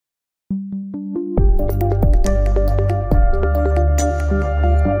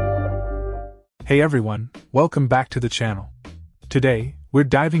Hey everyone, welcome back to the channel. Today, we're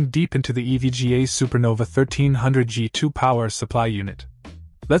diving deep into the EVGA SuperNOVA 1300 G2 power supply unit.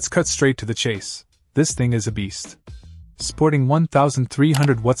 Let's cut straight to the chase. This thing is a beast. Sporting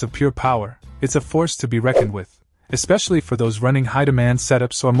 1300 watts of pure power, it's a force to be reckoned with, especially for those running high-demand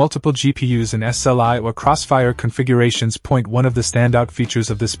setups or multiple GPUs in SLI or Crossfire configurations. One of the standout features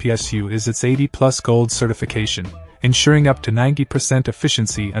of this PSU is its 80+ Gold certification, ensuring up to 90%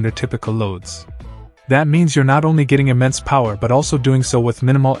 efficiency under typical loads. That means you're not only getting immense power but also doing so with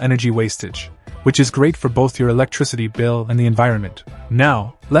minimal energy wastage, which is great for both your electricity bill and the environment.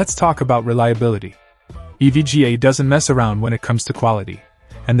 Now, let's talk about reliability. EVGA doesn't mess around when it comes to quality,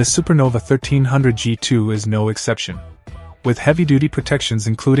 and the SuperNOVA 1300 G2 is no exception. With heavy-duty protections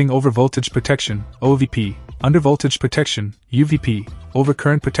including overvoltage protection, OVP, undervoltage protection, UVP,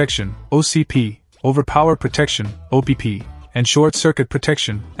 overcurrent protection, OCP, overpower protection, OPP, and short-circuit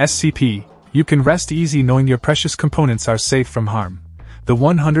protection, SCP, you can rest easy knowing your precious components are safe from harm. The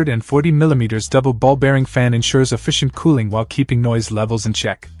 140mm double ball bearing fan ensures efficient cooling while keeping noise levels in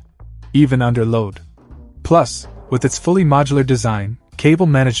check, even under load. Plus, with its fully modular design, cable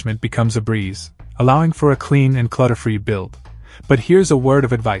management becomes a breeze, allowing for a clean and clutter-free build. But here's a word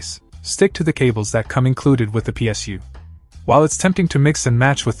of advice: stick to the cables that come included with the PSU. While it's tempting to mix and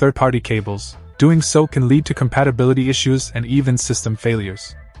match with third-party cables, doing so can lead to compatibility issues and even system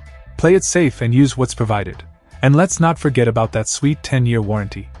failures. Play it safe and use what's provided. And let's not forget about that sweet 10-year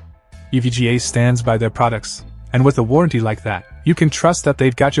warranty. EVGA stands by their products, and with a warranty like that, you can trust that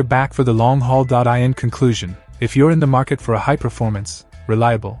they've got your back for the long haul. In conclusion, if you're in the market for a high-performance,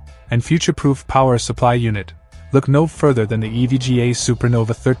 reliable, and future-proof power supply unit, look no further than the EVGA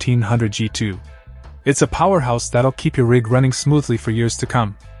SuperNOVA 1300 G2. It's a powerhouse that'll keep your rig running smoothly for years to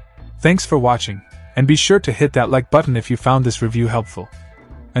come. Thanks for watching, and be sure to hit that like button if you found this review helpful.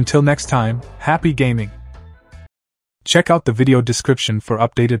 Until next time, happy gaming! Check out the video description for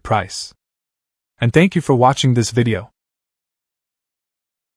updated price. And thank you for watching this video.